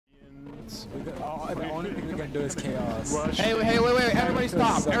chance. The only thing we can do is chaos. Hey, wait. Everybody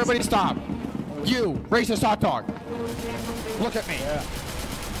stop. Everybody stop. You, racist hot dog. Look at me. Yeah.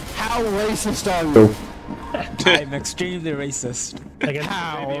 How racist are you? I'm extremely racist. Again,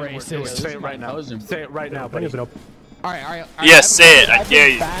 How racist? Say it right now. Say it right now, buddy. All right. Yes, say it. I dare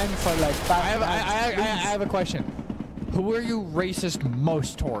you. Banned for like I have a question. Who are you racist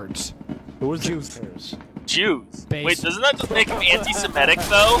most towards? Who is Jews. Jews. Base. Wait, doesn't that just make him anti-Semitic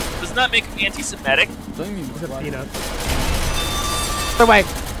though? Doesn't that make him anti-Semitic? Don't you mean what? Peanut. Wait.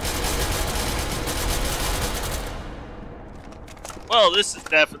 Well, this is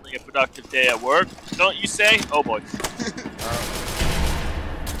definitely a productive day at work, don't you say? Oh boy.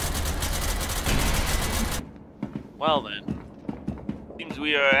 Well then. Seems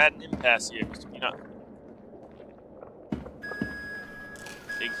we are at an impasse here, Mr. Peanut.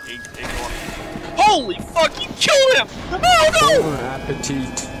 Take one. Holy fuck, you killed him! Oh no! Bon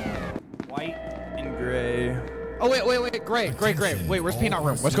appetit. White and gray. Oh wait. Gray. Wait, where's peanut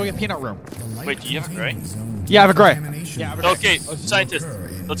room? Let's go get peanut room. Wait, do you have a gray? Yeah, I have a gray. Yeah, I have a gray. Okay, scientist,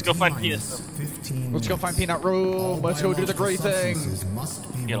 let's go find peanut. Let's go find peanut room. Let's go do the gray thing.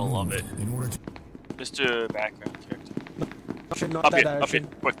 You're gonna love it. Mr. Background character. Not Up that here, direction.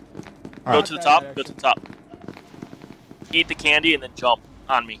 quick. All Go right. to the top, go to the top. Eat the candy and then jump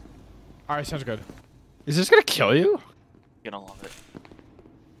on me. All right, sounds good. Is this gonna kill you? You're gonna love it.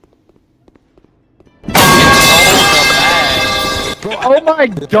 Bro, oh my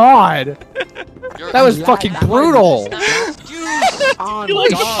god! That was fucking brutal! Oh, You like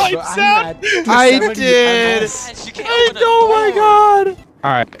the God, pipe bro, I'm sound? at I 270 did! MS. You can't I open a oh my door. god!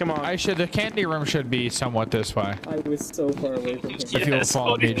 Alright, Come on. the candy room should be somewhat this way. I was so far away from him. If you'll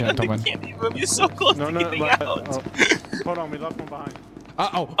follow me, gentlemen. The candy room, you're so close to getting out. Hold on, we left one behind.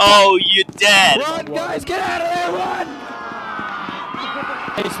 Uh-oh. Oh, you're dead! Run, guys! Get out of there! Run!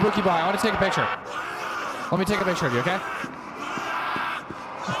 Hey, Spooky Boy, I want to take a picture. Let me take a picture of you, okay?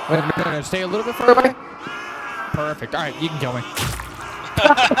 Wait, no. Stay a little bit further away. Perfect. Alright, you can kill me.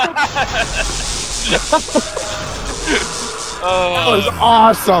 That was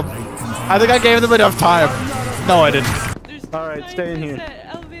awesome! I think I gave them enough time. No, I didn't. Alright, stay in here.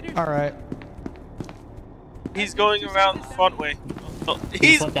 Alright. He's going around the front way. Oh,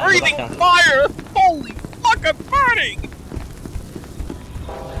 he's breathing fire! Holy fuck, I'm burning!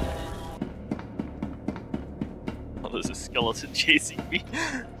 Oh, there's a skeleton chasing me.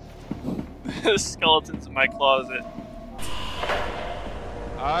 There's skeletons in my closet.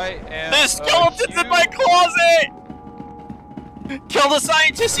 There's skeletons in my closet! Kill the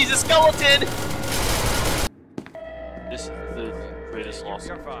scientist, he's a skeleton! This is the greatest loss.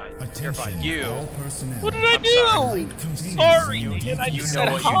 You're fine. You. What did I do? Sorry, man, I just said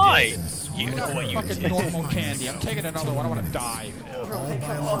hi. You know what you Fucking did. normal candy. I'm taking another one. I want to die.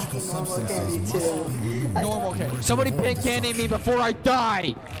 Normal candy. Somebody pick candy me before I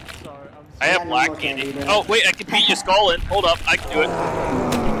die. I have black candy. Oh, wait, I can beat your skull in. Hold up, I can do it.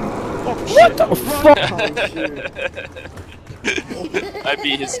 What the fuck? I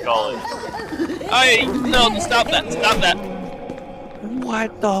beat his skull in. No, stop that.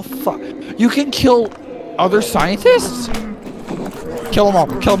 What the fuck? You can kill other scientists? Kill them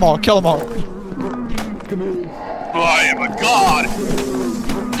all. I am a god!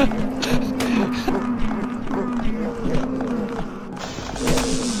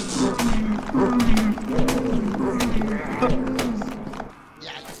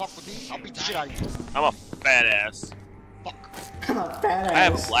 Yeah, you fuck with me, I'll beat the shit out of you. I'm a fat ass. Fuck. I'm a badass. I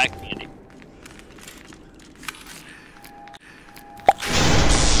have a black candy.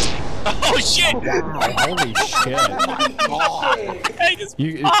 Oh shit! Holy shit. I just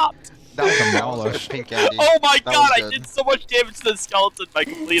You- popped! That was Demolished. pink candy. Oh my That god, was I good. did so much damage to the skeleton by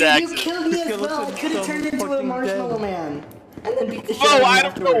complete You accident. killed me as well. I could have turned into a marshmallow man. And then beat the shit Bro, out of you I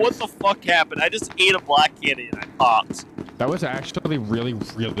don't know what afterwards. the fuck happened. I just ate a black candy and I popped. That was actually really,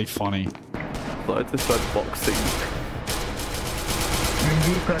 really funny. Like this like boxing.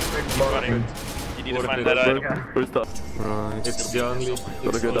 Funny. You need to find that item. Where's that? Right. It's the only.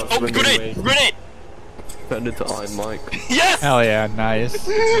 Gotta go down. Oh, grenade! Turned into Iron Mike. Yes! Hell yeah, nice.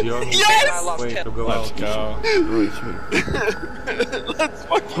 Yes! Let's go. Let's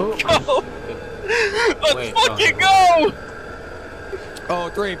fucking go! Let's fucking go! Oh,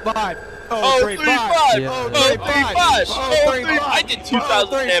 3, 5. Oh, 3, 5! Yeah. Oh, 3, 5! Oh, 3, 5! I did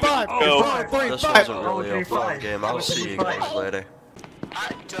 2,000 damage. Go. This wasn't really a fun game. I'll see you guys later.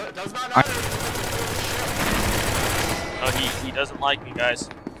 Oh, he doesn't like me, guys.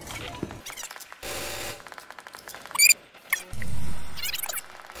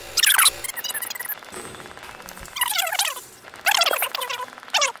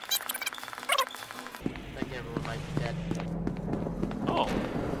 Oh.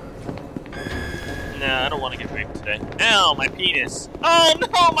 Nah, I don't want to get raped today. Ow, my penis. Oh no,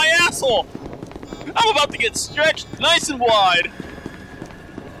 my asshole! I'm about to get stretched nice and wide.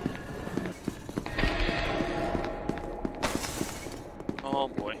 Oh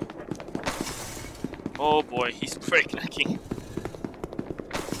boy. Oh boy, he's breaknecking.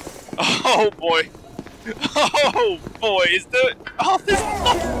 Oh boy. Oh boy, is the... Oh, this...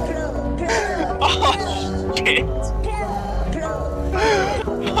 Oh, shit.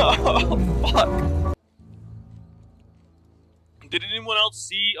 Oh, fuck. Did anyone else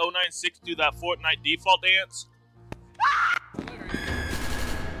see 096 do that Fortnite default dance?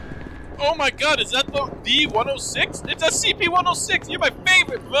 Oh my god, is that the D106? It's SCP-106! You're my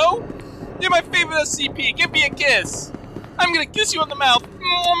favorite, bro! You're my favorite SCP! Give me a kiss! I'm gonna kiss you on the mouth!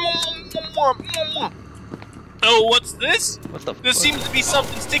 Oh, what's this? What the There seems to be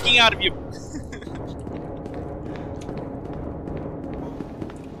something sticking out of you.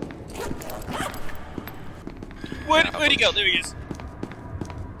 Where'd he go? There he is.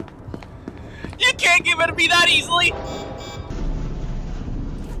 You can't get rid of me that easily!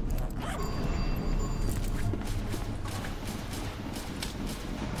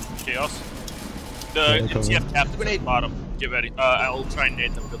 Chaos. The MTF tapped at the bottom. Get ready. I'll try and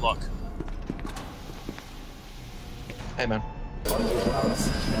nade them. Good luck. Hey, man. God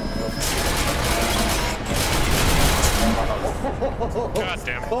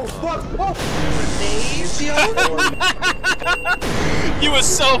damn it. Oh, fuck! You were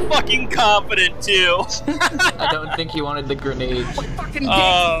so fucking confident, too. I don't think he wanted the grenade.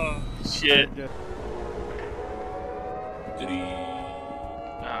 Oh, shit.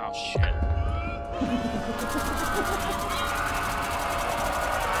 Oh, shit.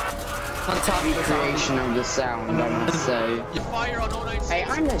 On top of the creation of the sound, I must say. Hey,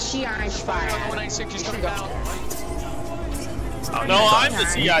 I'm the CI spy. No, I'm the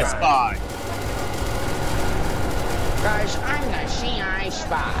CI spy. Guys, I'm the CI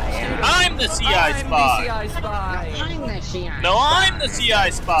spy. I'm the CI spy. I'm the CI No, I'm the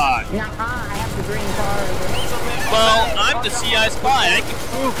CI spy. No, I have the green card. Well, I'm the CI spy. I can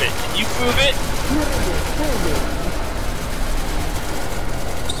prove it. Can you prove it? Prove it.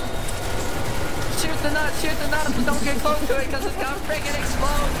 Shoot the nut, but don't get close to it because it's gonna freaking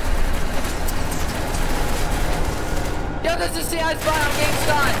explode. Yo, this is CI Spy on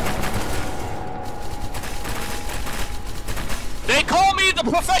GameStop. They call me the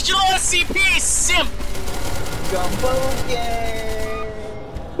professional SCP simp. Gumbo gang.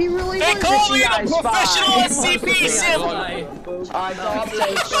 He really They was call a me CI the professional SCP simp. I thought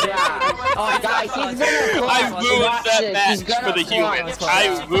so, yeah. Guys, he's gonna I clutch. ruined Watch that this. match He's gonna for the humans.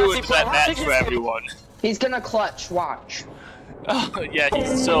 I ruined that match for everyone. He's gonna clutch. Watch. Oh, yeah,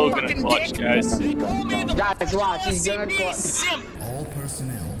 he's so gonna clutch, guys. Guys, watch. He's gonna clutch. Simp. All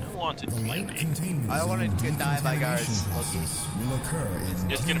personnel. I wanted The light to containment. I wanted to get died by guards. Process will occur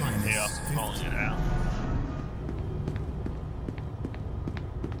in It's gonna be chaos. I'm calling it out.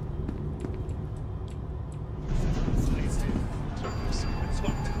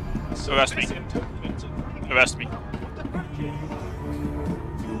 Arrest me. Arrest me.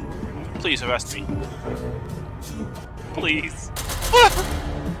 Please arrest me. Please.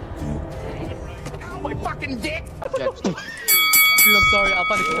 My fucking dick. Dude, I'm sorry. I'll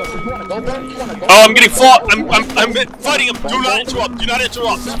find a Oh, I'm getting fought. I'm fighting him. Do not interrupt. Do not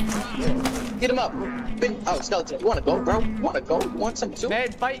interrupt. Get him up. Oh, skeleton. You wanna go, bro? You wanna go? You want some soup?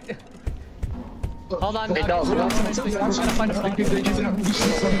 Man, fight. Hold on. Hey, dog. You want some soup? I'm gonna find a spot.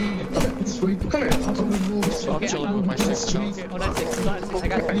 Come here. I'm chilling with my sister. Oh, that's it. I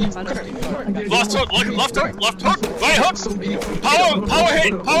got it. Left hook. Left hook. Left hook. Right hook. Power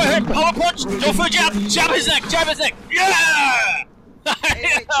hit. Power punch. Go for a jab. Jab his neck. Jab his neck. Yeah.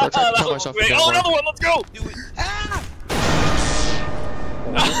 That was great. Oh, another one. Let's go.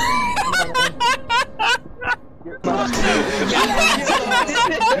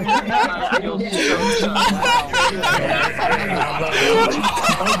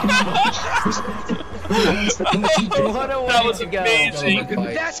 That was amazing.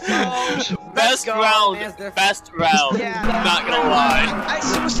 Best round. Best round. Yeah. Not gonna lie. I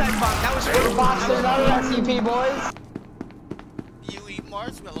suicide bomb. That was really awesome. Another SCP, boys. You eat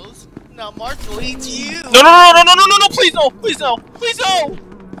marshmallows. Now marshmallow eats you. No, please no, please no, please no!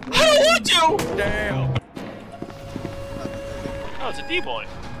 I don't want to! Damn. Oh, it's a D-boy.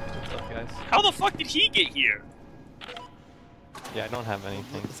 What's up, guys? How the fuck did he get here? Yeah, I don't have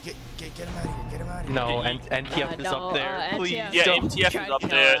anything. Let's get him out of here. Get him out of here. No, and NTF is up there. Please Yeah, don't. MTF is up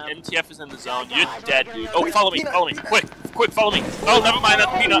there. MTF is in the zone. You're dead, dude. Oh, follow me, quick. quick, follow me. Oh, never mind,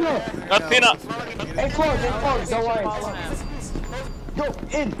 that's Peanut. That's Peanut. It's close, don't worry. Go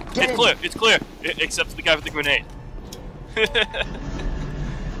in, get It's clear, it's clear. Except for the guy with the grenade.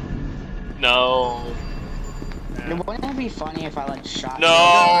 No. Wouldn't it be funny if I like shot No.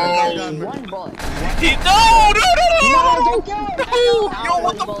 one bullet? No! Don't kill him! Yo,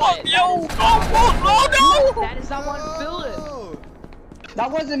 what the fuck? Yo! No! That is not one bullet. That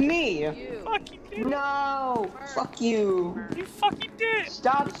wasn't me! Fuck you did. No! Fuck you! You fucking did.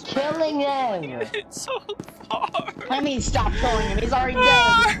 Stop killing him! It's so far. I mean, stop killing him. He's already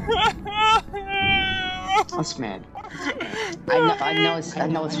dead. That's mad. I know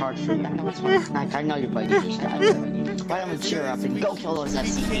it's hard for you. I know it's hard. I know you're fighting these guys. Why don't we cheer up and go kill those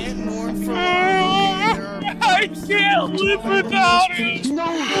SCP? I can't live without it. No!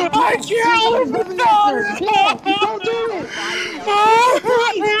 I can't live without it. No! Don't do it!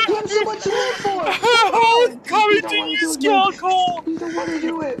 You have so much to live for! I'm coming to you, Skelcole. You don't want to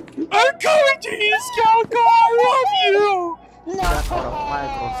do it! I'm coming to you, Skelcole. I love you. No! I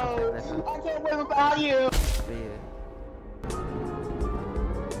can't live without you!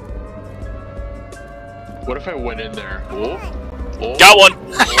 What if I went in there? Oh. Got one!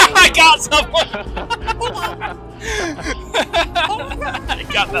 I got someone! I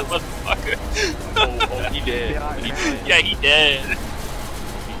got that motherfucker. Oh, he did. Yeah, he did.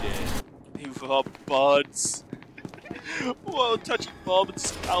 You buds. Whoa, touching Bob and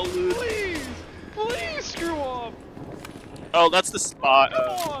Scowlud. Please screw up. Oh, that's the spot.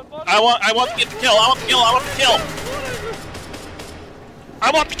 I want to get the kill. I want the kill.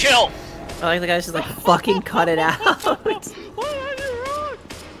 I want the kill. I like the guys just like fucking cut it out.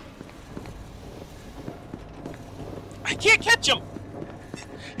 I can't catch him.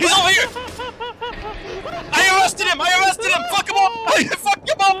 He's over here. I arrested him. Fuck him up.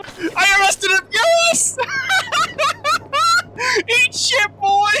 I arrested him. Yes. Eat shit,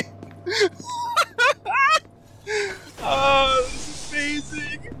 boy. Oh, this is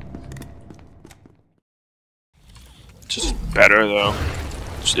amazing. Just better though.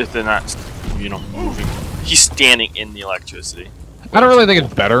 Just if they're not, moving. He's standing in the electricity. I don't really think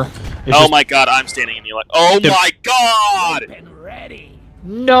it's better. It's oh my god, I'm standing in the Oh my god!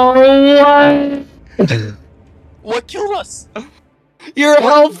 No way! What killed us? Your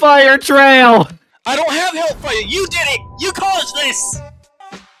Hellfire Trail! I don't have Hellfire! You did it! You caused this!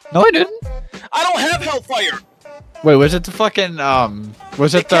 No, I didn't. I don't have Hellfire! Wait, was it the fucking,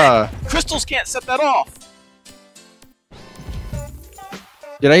 was it the... Crystals can't set that off!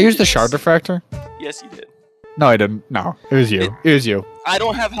 Did I use the shard diffractor? Yes, you did. No, I didn't. No, it was you. It was you. I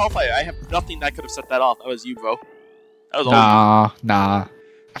don't have Hellfire. I have nothing that could have set that off. That was you, bro. That was all Nah.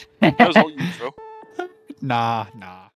 you. That was all you, bro. Nah.